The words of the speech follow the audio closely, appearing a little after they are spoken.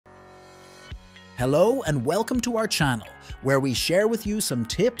Hello and welcome to our channel, where we share with you some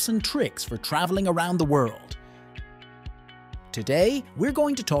tips and tricks for traveling around the world. Today, we're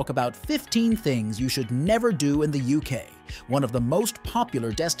going to talk about 15 things you should never do in the UK, one of the most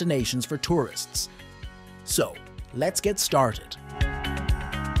popular destinations for tourists. So, let's get started.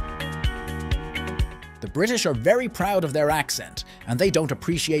 The British are very proud of their accent, and they don't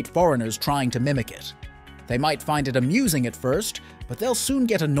appreciate foreigners trying to mimic it. They might find it amusing at first, but they'll soon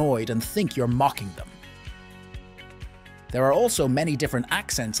get annoyed and think you're mocking them. There are also many different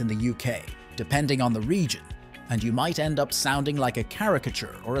accents in the UK, depending on the region, and you might end up sounding like a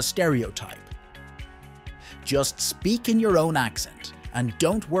caricature or a stereotype. Just speak in your own accent, and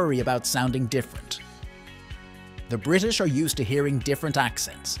don't worry about sounding different. The British are used to hearing different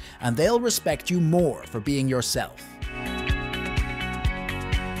accents, and they'll respect you more for being yourself.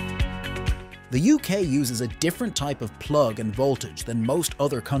 The UK uses a different type of plug and voltage than most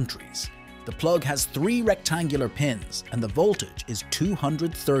other countries. The plug has 3 rectangular pins, and the voltage is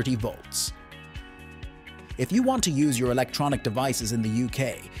 230 volts. If you want to use your electronic devices in the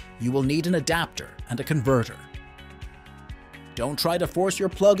UK, you will need an adapter and a converter. Don't try to force your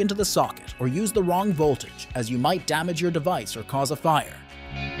plug into the socket or use the wrong voltage, as you might damage your device or cause a fire.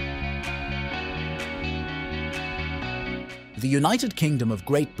 The United Kingdom of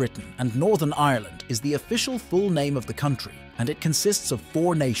Great Britain and Northern Ireland is the official full name of the country, and it consists of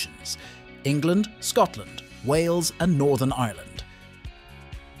 4 nations: England, Scotland, Wales, and Northern Ireland.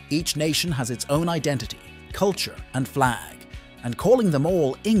 Each nation has its own identity, culture, and flag, and calling them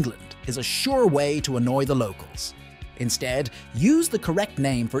all England is a sure way to annoy the locals. Instead, use the correct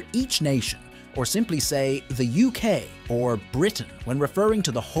name for each nation, or simply say the UK or Britain when referring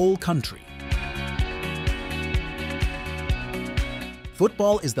to the whole country.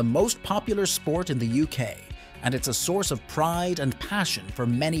 Football is the most popular sport in the UK, and it's a source of pride and passion for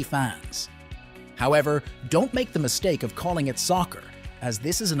many fans. However, don't make the mistake of calling it soccer, as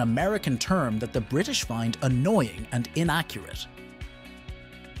this is an American term that the British find annoying and inaccurate.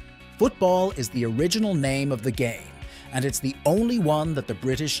 Football is the original name of the game, and it's the only one that the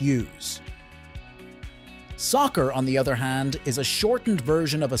British use. Soccer, on the other hand, is a shortened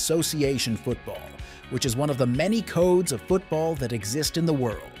version of association football, which is one of the many codes of football that exist in the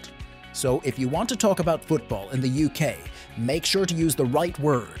world. So if you want to talk about football in the UK, make sure to use the right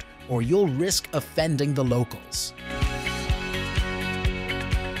word, or you'll risk offending the locals.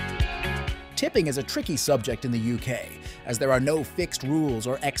 Tipping is a tricky subject in the UK, as there are no fixed rules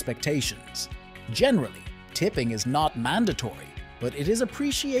or expectations. Generally, tipping is not mandatory, but it is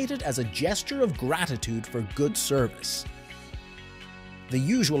appreciated as a gesture of gratitude for good service. The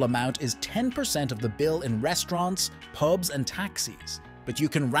usual amount is 10% of the bill in restaurants, pubs, and taxis, but you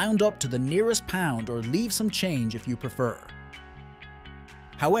can round up to the nearest pound or leave some change if you prefer.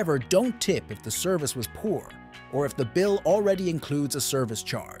 However, don't tip if the service was poor, or if the bill already includes a service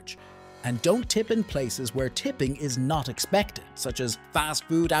charge. And don't tip in places where tipping is not expected, such as fast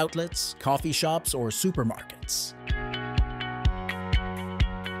food outlets, coffee shops, or supermarkets.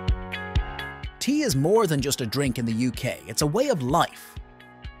 Tea is more than just a drink in the UK, it's a way of life.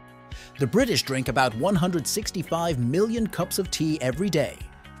 The British drink about 165 million cups of tea every day,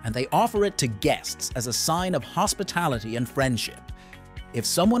 and they offer it to guests as a sign of hospitality and friendship. If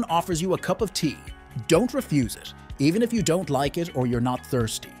someone offers you a cup of tea, don't refuse it, even if you don't like it or you're not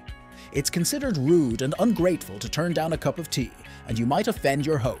thirsty. It's considered rude and ungrateful to turn down a cup of tea, and you might offend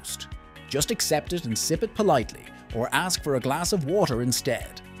your host. Just accept it and sip it politely, or ask for a glass of water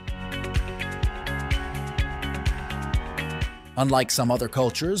instead. Unlike some other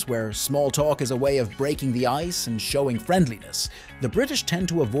cultures, where small talk is a way of breaking the ice and showing friendliness, the British tend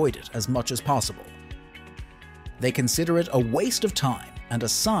to avoid it as much as possible. They consider it a waste of time and a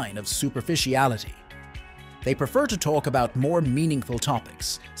sign of superficiality. They prefer to talk about more meaningful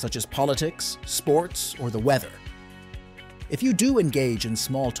topics, such as politics, sports, or the weather. If you do engage in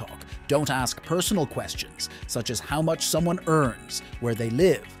small talk, don't ask personal questions, such as how much someone earns, where they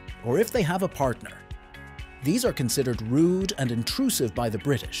live, or if they have a partner. These are considered rude and intrusive by the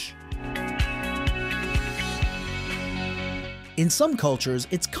British. In some cultures,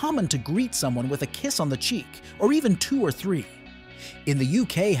 it's common to greet someone with a kiss on the cheek, or even 2 or 3. In the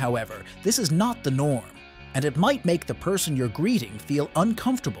UK, however, this is not the norm, and it might make the person you're greeting feel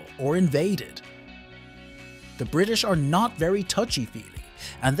uncomfortable or invaded. The British are not very touchy-feely,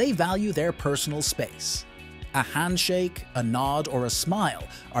 and they value their personal space. A handshake, a nod, or a smile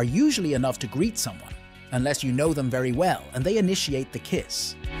are usually enough to greet someone, unless you know them very well and they initiate the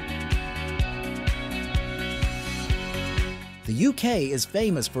kiss. The UK is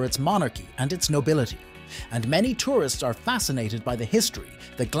famous for its monarchy and its nobility, and many tourists are fascinated by the history,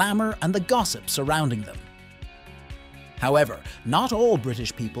 the glamour, and the gossip surrounding them. However, not all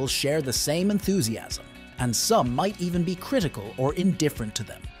British people share the same enthusiasm, and some might even be critical or indifferent to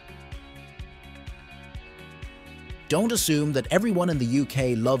them. Don't assume that everyone in the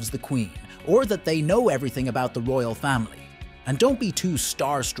UK loves the Queen, or that they know everything about the royal family. And don't be too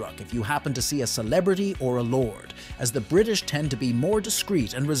starstruck if you happen to see a celebrity or a lord, as the British tend to be more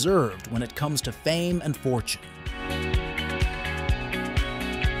discreet and reserved when it comes to fame and fortune.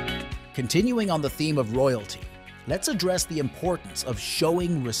 Continuing on the theme of royalty, let's address the importance of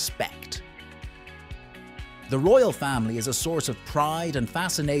showing respect. The royal family is a source of pride and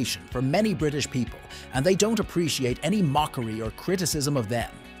fascination for many British people, and they don't appreciate any mockery or criticism of them.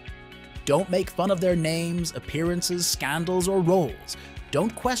 Don't make fun of their names, appearances, scandals, or roles.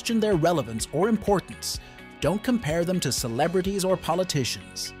 Don't question their relevance or importance. Don't compare them to celebrities or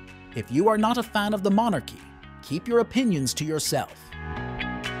politicians. If you are not a fan of the monarchy, keep your opinions to yourself.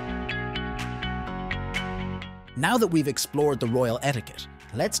 Now that we've explored the royal etiquette,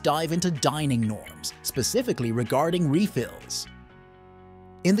 let's dive into dining norms, specifically regarding refills.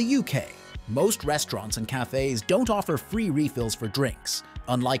 In the UK, most restaurants and cafes don't offer free refills for drinks,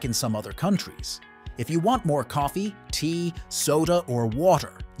 unlike in some other countries. If you want more coffee, tea, soda, or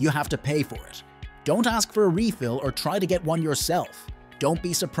water, you have to pay for it. Don't ask for a refill or try to get one yourself. Don't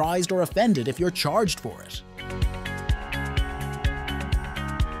be surprised or offended if you're charged for it.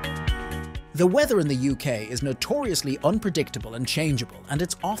 The weather in the UK is notoriously unpredictable and changeable, and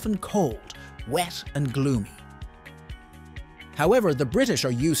it's often cold, wet, and gloomy. However, the British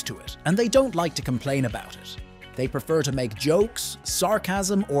are used to it, and they don't like to complain about it. They prefer to make jokes,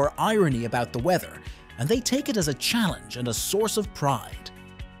 sarcasm, or irony about the weather, and they take it as a challenge and a source of pride.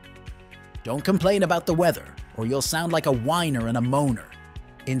 Don't complain about the weather, or you'll sound like a whiner and a moaner.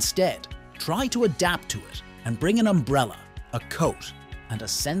 Instead, try to adapt to it and bring an umbrella, a coat, and a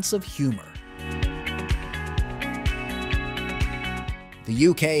sense of humor. The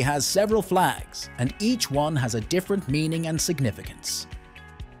UK has several flags, and each one has a different meaning and significance.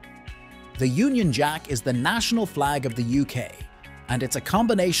 The Union Jack is the national flag of the UK, and it's a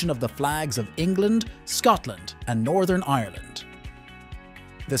combination of the flags of England, Scotland, and Northern Ireland.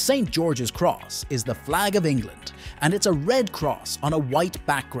 The St. George's Cross is the flag of England, and it's a red cross on a white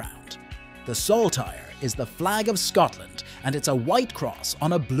background. The Saltire is the flag of Scotland, and it's a white cross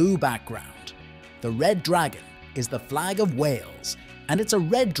on a blue background. The Red Dragon is the flag of Wales, and it's a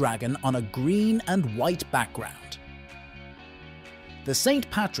red dragon on a green and white background. The St.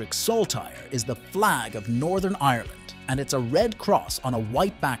 Patrick's Saltire is the flag of Northern Ireland, and it's a red cross on a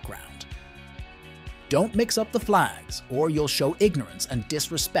white background. Don't mix up the flags, or you'll show ignorance and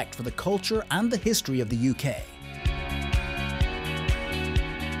disrespect for the culture and the history of the UK.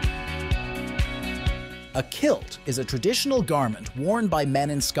 A kilt is a traditional garment worn by men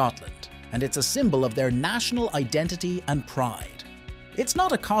in Scotland, and it's a symbol of their national identity and pride. It's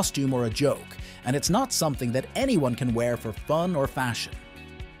not a costume or a joke, and it's not something that anyone can wear for fun or fashion.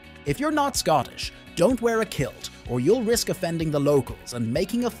 If you're not Scottish, don't wear a kilt, or you'll risk offending the locals and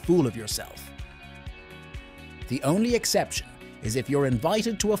making a fool of yourself. The only exception is if you're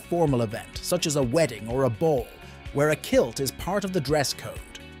invited to a formal event, such as a wedding or a ball, where a kilt is part of the dress code.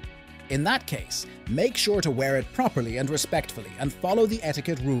 In that case, make sure to wear it properly and respectfully and follow the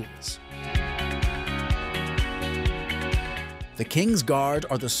etiquette rules. The King's Guard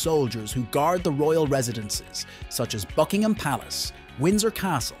are the soldiers who guard the royal residences, such as Buckingham Palace, Windsor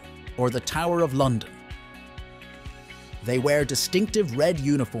Castle, or the Tower of London. They wear distinctive red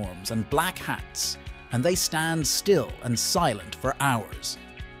uniforms and black hats, and they stand still and silent for hours.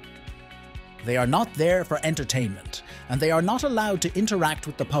 They are not there for entertainment, and they are not allowed to interact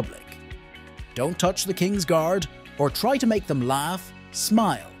with the public. Don't touch the King's Guard, or try to make them laugh,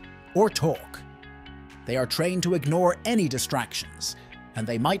 smile, or talk. They are trained to ignore any distractions, and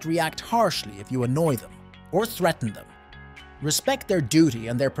they might react harshly if you annoy them or threaten them. Respect their duty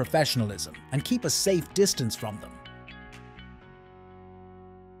and their professionalism, and keep a safe distance from them.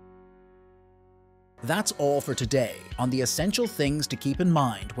 That's all for today on the essential things to keep in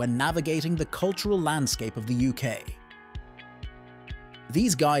mind when navigating the cultural landscape of the UK.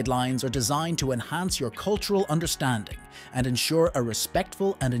 These guidelines are designed to enhance your cultural understanding and ensure a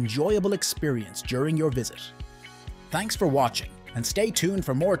respectful and enjoyable experience during your visit. Thanks for watching, and stay tuned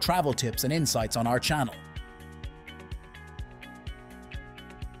for more travel tips and insights on our channel.